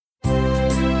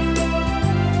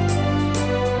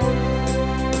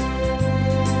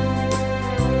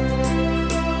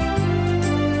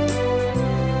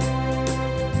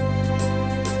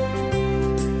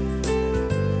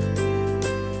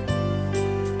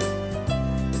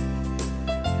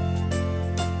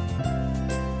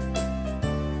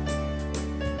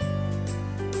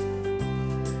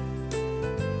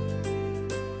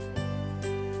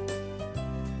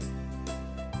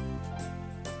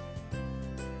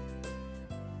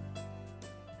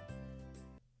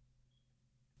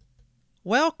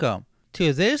Welcome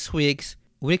to this week's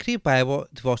weekly Bible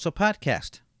devotional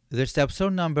podcast. This is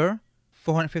episode number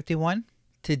 451.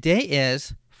 Today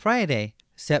is Friday,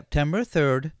 September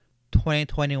 3rd,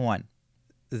 2021.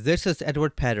 This is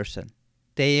Edward Patterson.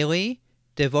 Daily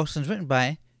devotions written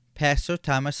by Pastor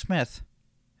Thomas Smith.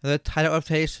 The title of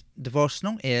today's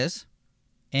devotional is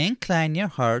Incline Your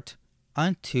Heart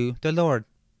unto the Lord.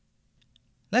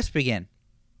 Let's begin.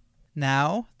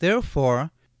 Now, therefore,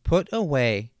 put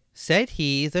away, said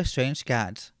he, the strange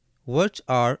gods, which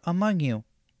are among you,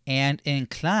 and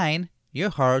incline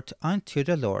your heart unto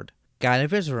the Lord, God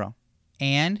of Israel.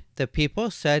 And the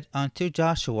people said unto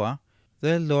Joshua,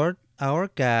 the Lord our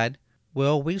God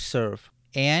will we serve,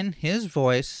 and his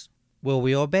voice will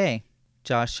we obey.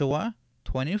 Joshua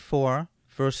 24,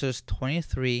 verses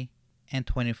 23 and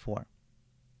 24.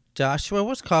 Joshua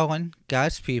was calling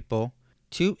God's people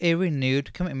to a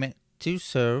renewed commitment to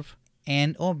serve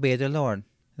and obey the Lord.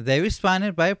 They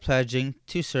responded by pledging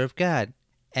to serve God,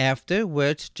 after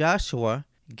which Joshua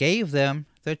gave them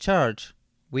the charge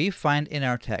we find in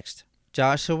our text.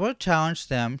 Joshua challenged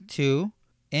them to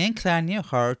incline your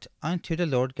heart unto the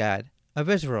Lord God of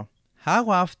Israel.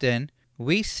 How often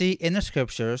we see in the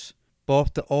scriptures,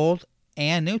 both the Old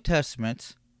and New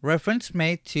Testaments, reference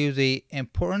made to the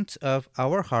importance of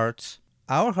our hearts.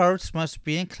 Our hearts must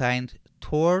be inclined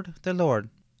toward the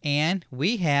Lord, and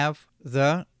we have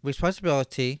the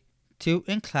responsibility to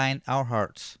incline our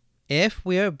hearts. If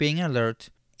we are being alert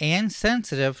and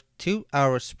sensitive to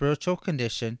our spiritual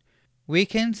condition, we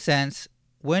can sense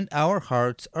when our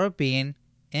hearts are being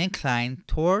inclined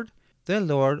toward the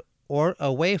Lord or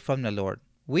away from the Lord.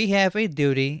 We have a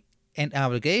duty and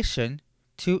obligation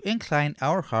to incline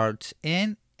our hearts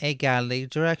in a godly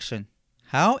direction.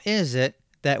 How is it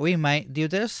that we might do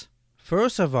this?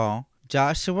 First of all,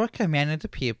 Joshua commanded the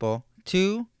people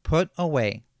to put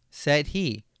away, said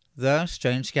he, the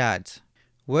strange gods,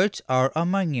 which are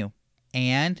among you,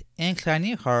 and incline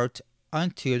your heart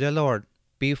unto the Lord.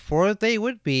 Before they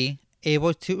would be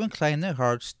able to incline their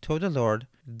hearts to the Lord,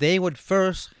 they would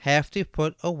first have to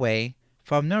put away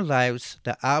from their lives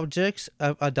the objects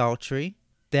of adultery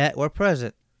that were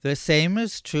present. The same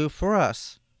is true for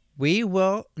us. We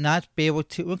will not be able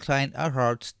to incline our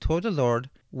hearts toward the Lord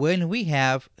when we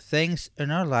have things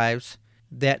in our lives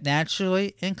that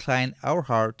naturally incline our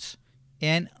hearts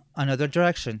in another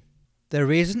direction. The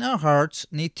reason our hearts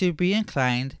need to be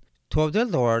inclined toward the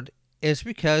Lord is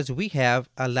because we have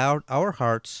allowed our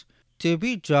hearts to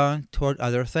be drawn toward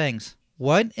other things.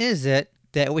 What is it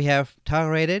that we have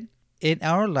tolerated in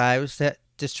our lives that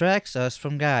distracts us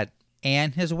from God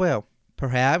and His will?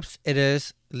 Perhaps it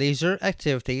is leisure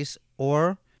activities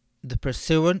or the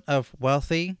pursuit of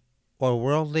wealthy or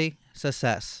worldly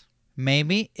success.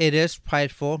 Maybe it is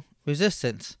prideful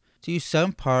resistance to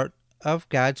some part of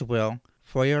God's will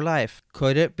for your life.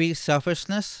 Could it be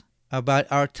selfishness about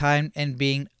our time and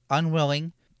being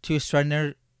unwilling to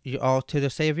surrender you all to the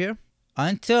Savior?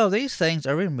 Until these things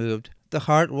are removed, the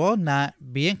heart will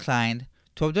not be inclined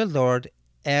toward the Lord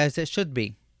as it should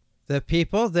be. The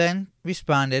people then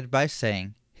responded by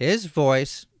saying, his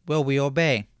voice will we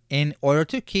obey. In order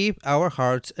to keep our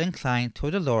hearts inclined to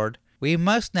the Lord, we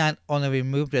must not only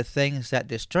remove the things that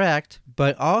distract,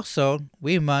 but also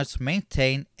we must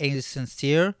maintain a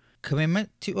sincere commitment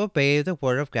to obey the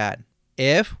Word of God.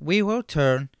 If we will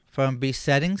turn from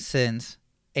besetting sins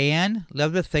and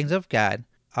love the things of God,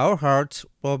 our hearts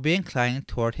will be inclined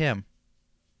toward Him.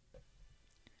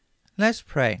 Let's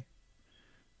pray.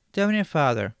 Dear Heavenly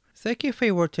Father, thank you for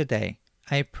your word today.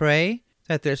 I pray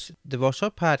that this devotional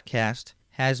podcast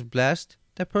has blessed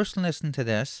the person listening to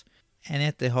this, and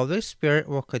that the Holy Spirit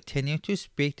will continue to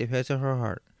speak to his or her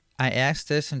heart. I ask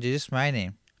this in Jesus' mighty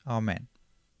name. Amen.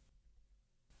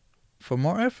 For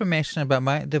more information about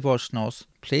my devotionals,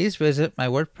 please visit my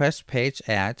WordPress page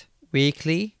at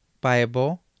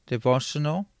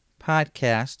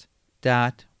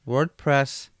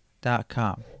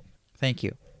weeklybibledevotionalpodcast.wordpress.com. Thank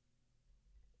you.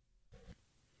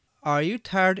 Are you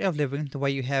tired of living the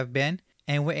way you have been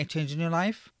and want a change in your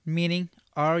life? Meaning,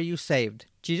 are you saved?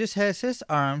 Jesus has His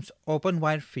arms open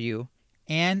wide for you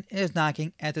and is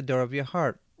knocking at the door of your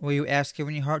heart. Will you ask Him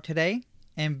in your heart today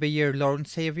and be your Lord and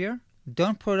Savior?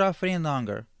 Don't put it off any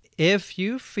longer. If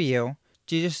you feel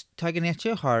Jesus tugging at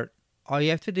your heart, all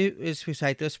you have to do is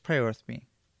recite this prayer with me.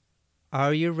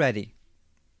 Are you ready?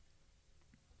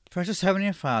 Precious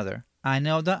Heavenly Father, I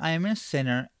know that I am a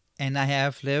sinner and I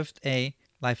have lived a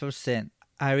life of sin.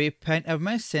 I repent of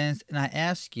my sins and I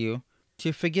ask you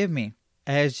to forgive me.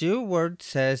 As your word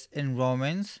says in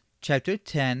Romans chapter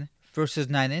 10, verses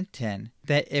 9 and 10,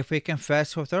 that if we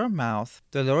confess with our mouth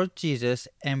the Lord Jesus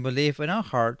and believe in our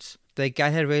hearts that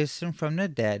God had raised him from the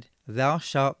dead, thou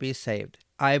shalt be saved.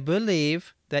 I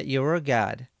believe that you are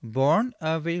God, born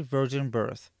of a virgin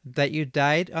birth, that you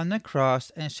died on the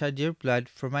cross and shed your blood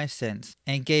for my sins,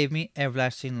 and gave me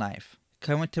everlasting life.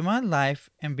 Come into my life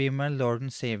and be my Lord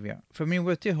and Savior. Fill me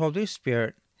with your Holy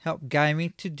Spirit. Help guide me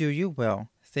to do your will.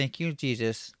 Thank you,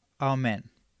 Jesus. Amen.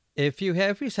 If you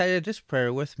have recited this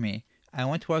prayer with me, I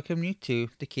want to welcome you to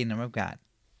the Kingdom of God.